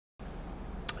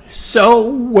So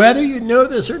whether you know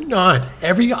this or not,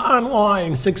 every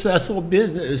online successful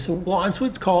business wants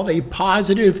what's called a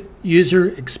positive user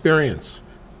experience.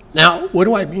 Now, what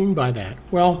do I mean by that?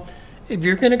 Well, if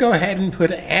you're going to go ahead and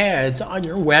put ads on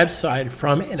your website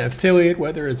from an affiliate,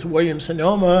 whether it's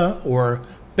Williams-Sonoma or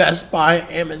Best Buy,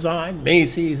 Amazon,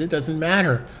 Macy's, it doesn't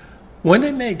matter. Wouldn't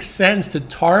it make sense to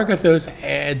target those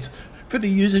ads for the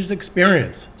user's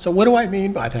experience? So what do I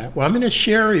mean by that? Well, I'm going to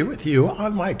share with you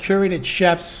on my Curated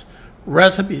Chef's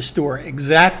recipe store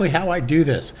exactly how I do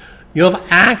this. You'll have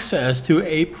access to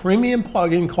a premium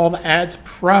plugin called Ads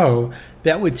Pro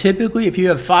that would typically, if you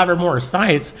have 5 or more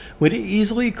sites, would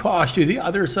easily cost you the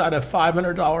other side of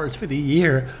 $500 for the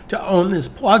year to own this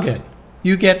plugin.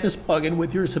 You get this plugin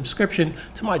with your subscription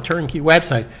to my turnkey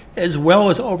website, as well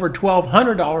as over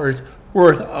 $1,200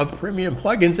 worth of premium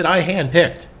plugins that I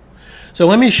handpicked. So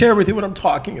let me share with you what I'm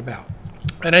talking about.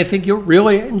 And I think you'll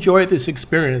really enjoy this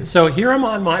experience. So here I'm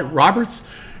on my Robert's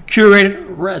Curated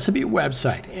Recipe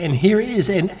website. And here is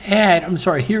an ad,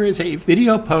 here is a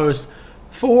video post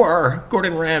for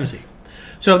Gordon Ramsay.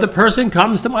 So if the person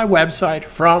comes to my website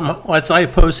from, let's say I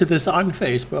posted this on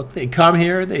Facebook, they come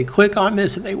here, they click on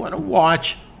this, and they want to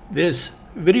watch this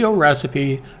video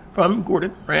recipe from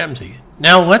Gordon Ramsay.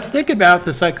 Now let's think about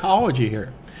the psychology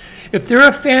here. If they're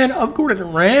a fan of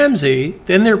Gordon Ramsay,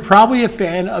 then they're probably a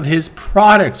fan of his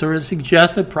products or his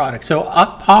suggested products. So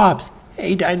up pops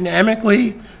a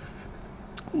dynamically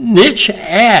niche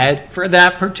ad for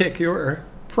that particular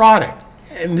product.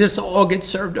 And this all gets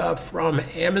served up from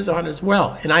Amazon as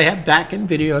well. And I have back-end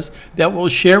videos that will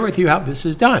share with you how this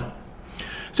is done.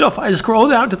 So if I scroll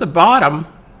down to the bottom,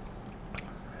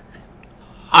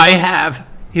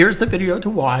 here's the video to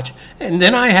watch, and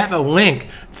then I have a link.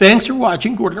 Thanks for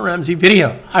watching Gordon Ramsay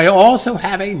video. I also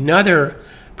have another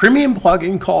premium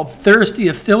plugin called Thirsty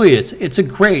Affiliates.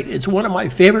 It's one of my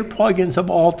favorite plugins of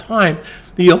all time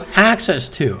that you'll have access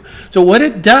to. So what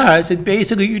it does, it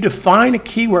basically, you define a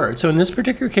keyword. So in this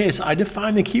particular case, I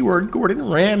define the keyword Gordon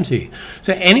Ramsay.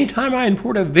 So anytime I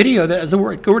import a video that has the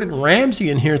word Gordon Ramsay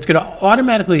in here, it's going to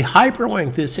automatically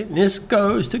hyperlink this, and this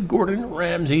goes to Gordon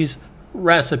Ramsay's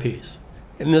recipes.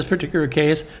 In this particular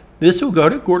case, this will go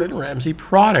to Gordon Ramsay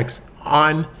products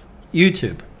on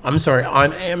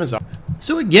on Amazon.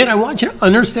 So again, I want you to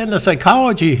understand the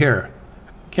psychology here,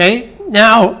 okay?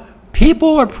 Now,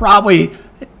 people are probably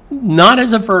not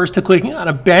as averse to clicking on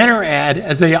a banner ad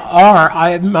as they are. I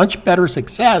have much better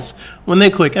success when they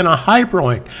click on a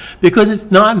hyperlink because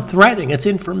it's non-threatening, it's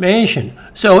information.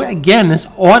 So again, this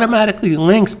automatically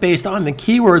links based on the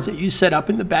keywords that you set up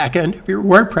in the back end of your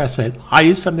WordPress site. I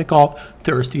use something called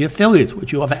Thirsty Affiliates,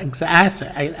 which you'll have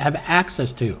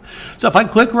access to. So if I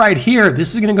click right here,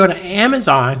 this is going to go to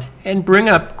Amazon and bring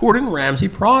up Gordon Ramsay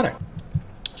product.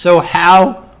 So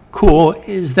how cool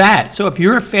is that? So if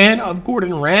you're a fan of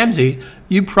Gordon Ramsay,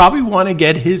 you probably want to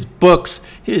get his books,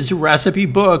 his recipe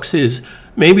books,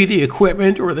 maybe the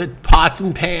equipment or the pots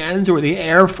and pans or the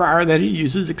air fryer that he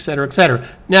uses, etc., etc.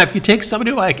 Now, if you take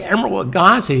somebody like Emeril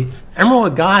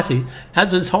Lagasse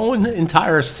has his whole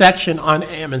entire section on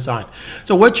Amazon.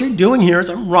 So what you're doing here is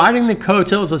I'm riding the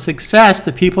coattails of success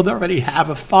to people that already have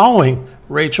a following.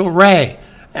 Rachel Ray,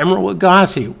 Emeril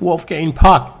Lagasse, Wolfgang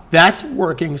Puck. That's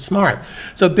working smart.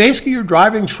 So basically, you're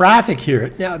driving traffic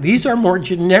here. Now, these are more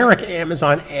generic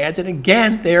Amazon ads, and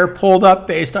again, they're pulled up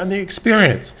based on the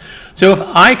experience. So if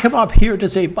I come up here to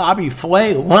say Bobby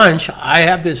Flay lunch, I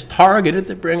have this targeted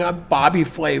to bring up Bobby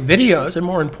Flay videos, and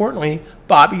more importantly,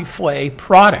 Bobby Flay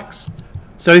products.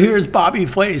 So here's Bobby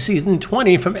Flay season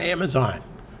 20 from Amazon,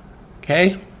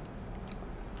 okay?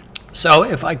 So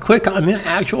if I click on the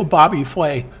actual Bobby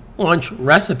Flay lunch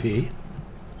recipe,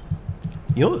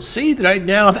 you'll see that I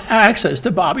now have access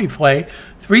to Bobby Flay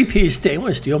 3-piece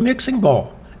stainless steel mixing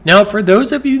bowl. Now, for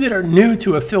those of you that are new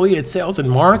to affiliate sales and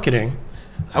marketing,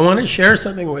 I want to share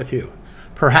something with you.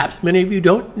 Perhaps many of you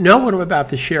don't know what I'm about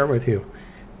to share with you.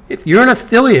 If you're an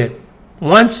affiliate,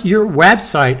 once your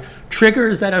website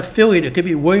triggers that affiliate, it could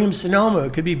be Williams-Sonoma,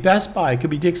 it could be Best Buy, it could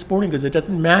be Dick's Sporting Goods, it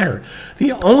doesn't matter.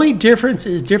 The only difference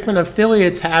is different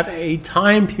affiliates have a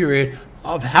time period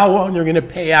of how long they're going to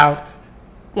pay out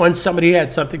once somebody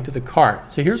adds something to the cart.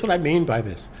 So here's what I mean by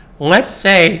this. Let's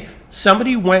say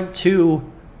somebody went to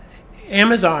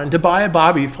Amazon to buy a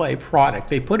Bobby Flay product.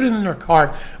 They put it in their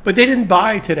cart, but they didn't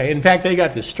buy it today. In fact, they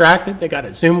got distracted. They got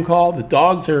a Zoom call. The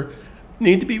dogs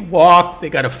need to be walked. They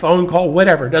got a phone call,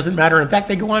 whatever. It doesn't matter. In fact,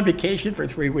 they go on vacation for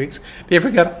 3 weeks. They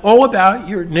forgot all about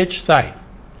your niche site.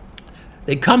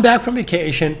 They come back from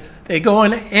vacation. They go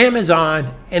on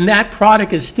Amazon, and that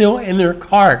product is still in their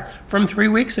cart from 3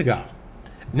 weeks ago.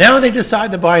 Now they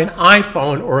decide to buy an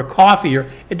iPhone or a coffee,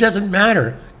 or it doesn't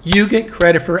matter. You get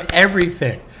credit for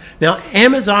everything. Now,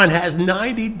 Amazon has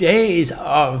 90 days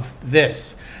of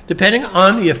this. Depending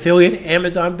on the affiliate,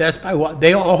 Amazon, Best Buy,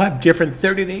 they all have different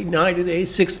 30 days, 90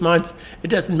 days, 6 months. It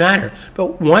doesn't matter.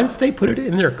 But once they put it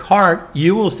in their cart,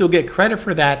 you will still get credit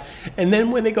for that. And then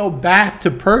when they go back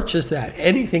to purchase that,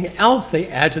 anything else they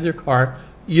add to their cart,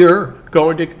 you're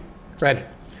going to credit.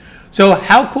 So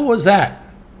how cool is that?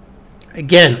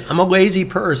 Again, I'm a lazy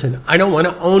person. I don't want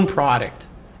to own product.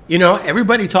 You know,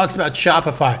 everybody talks about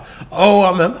Shopify. Oh,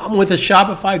 I'm with a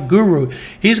Shopify guru.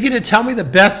 He's going to tell me the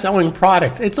best-selling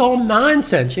product. It's all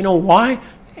nonsense. You know why?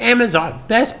 Amazon,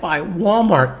 Best Buy,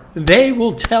 Walmart, they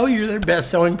will tell you their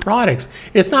best-selling products.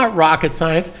 It's not rocket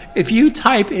science. If you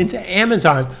type into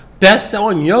Amazon,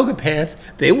 best-selling yoga pants,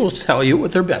 they will tell you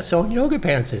what their best-selling yoga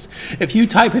pants is. If you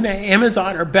type into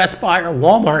Amazon or Best Buy or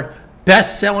Walmart,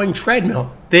 best-selling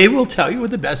treadmill, they will tell you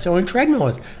what the best-selling treadmill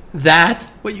is. That's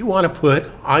what you want to put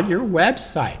on your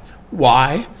website.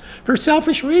 Why? For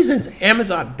selfish reasons.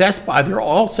 Amazon, Best Buy, they're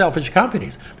all selfish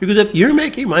companies. Because if you're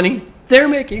making money, they're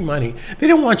making money. They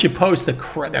don't want you to post the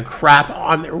crap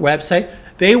on their website.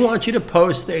 They want you to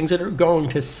post things that are going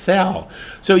to sell.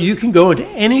 So you can go into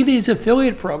any of these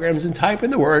affiliate programs and type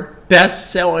in the word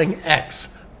best-selling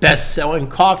X, best-selling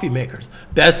coffee makers,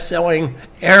 best-selling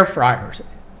air fryers.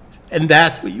 And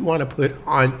that's what you want to put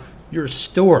on your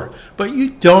store. But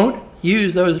you don't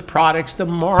use those products to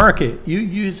market. You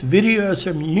use videos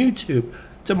from YouTube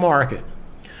to market.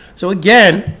 So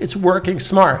again, it's working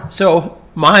smart. So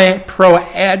my Pro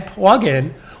Ad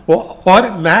plugin will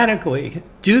automatically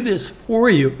do this for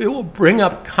you. It will bring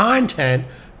up content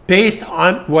based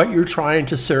on what you're trying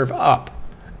to serve up.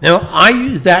 Now, I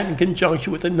use that in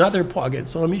conjunction with another plugin,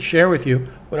 so let me share with you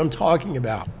what I'm talking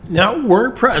about. Now,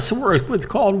 WordPress works with what's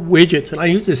called widgets, and I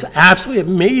use this absolutely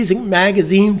amazing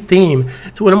magazine theme.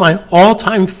 It's one of my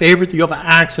all-time favorites you have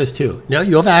access to. Now,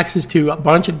 you have access to a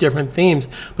bunch of different themes,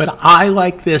 but I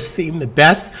like this theme the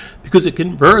best because it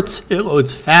converts, it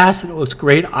loads fast, and it looks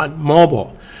great on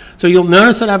mobile. So you'll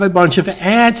notice that I have a bunch of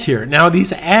ads here. Now,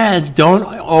 these ads don't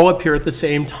all appear at the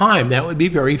same time. That would be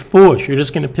very foolish. You're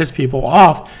just going to piss people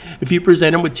off if you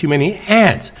present them with too many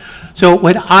ads. So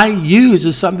what I use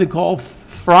is something called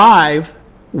Thrive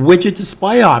Widget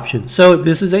Display Option. So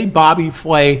this is a Bobby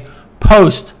Flay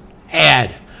post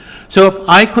ad. So if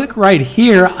I click right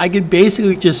here, I can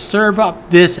basically just serve up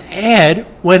this ad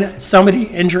when somebody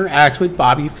interacts with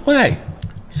Bobby Flay.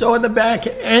 So in the back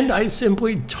end, I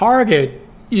simply target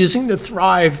using the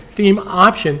Thrive theme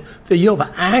option that you'll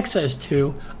have access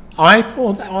to. I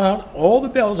pulled out all the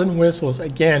bells and whistles.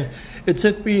 Again, it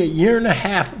took me 1.5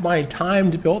 years of my time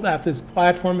to build out this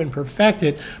platform and perfect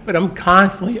it, but I'm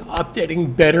constantly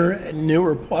updating better and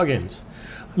newer plugins.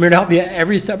 I'm here to help you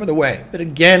every step of the way. But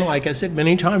again, like I said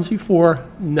many times before,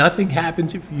 nothing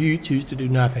happens if you choose to do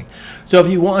nothing. So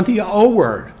if you want the O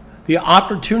word, the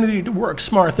opportunity to work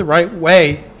smart the right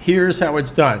way, here's how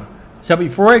it's done. So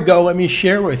before I go, let me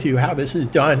share with you how this is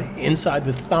done inside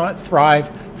the Thrive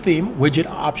theme widget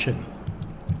option.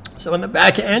 So in the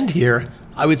back end here,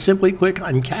 I would simply click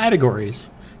on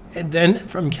categories, and then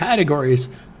from categories,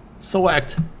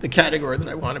 select the category that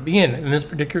I want to be in this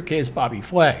particular case, Bobby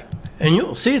Flay. And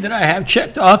you'll see that I have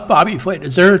checked off Bobby Flay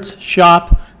desserts,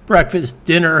 shop, breakfast,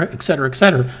 dinner, etc.,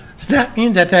 etc. So that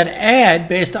means that that ad,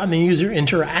 based on the user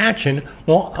interaction,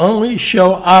 will only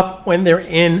show up when they're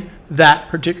in that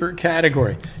particular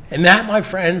category. And that, my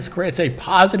friends, creates a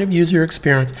positive user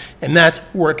experience, and that's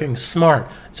working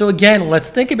smart. So again, let's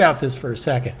think about this for a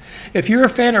second. If you're a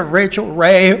fan of Rachel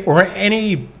Ray or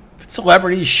any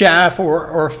celebrity chef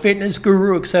or fitness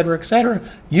guru, etc.,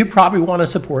 you probably want to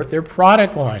support their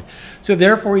product line. So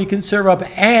therefore, you can serve up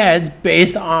ads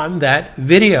based on that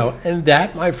video. And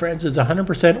that, my friends, is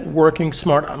 100% working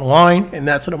smart online, and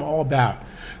that's what I'm all about.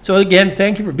 So again,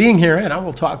 thank you for being here, and I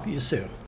will talk to you soon.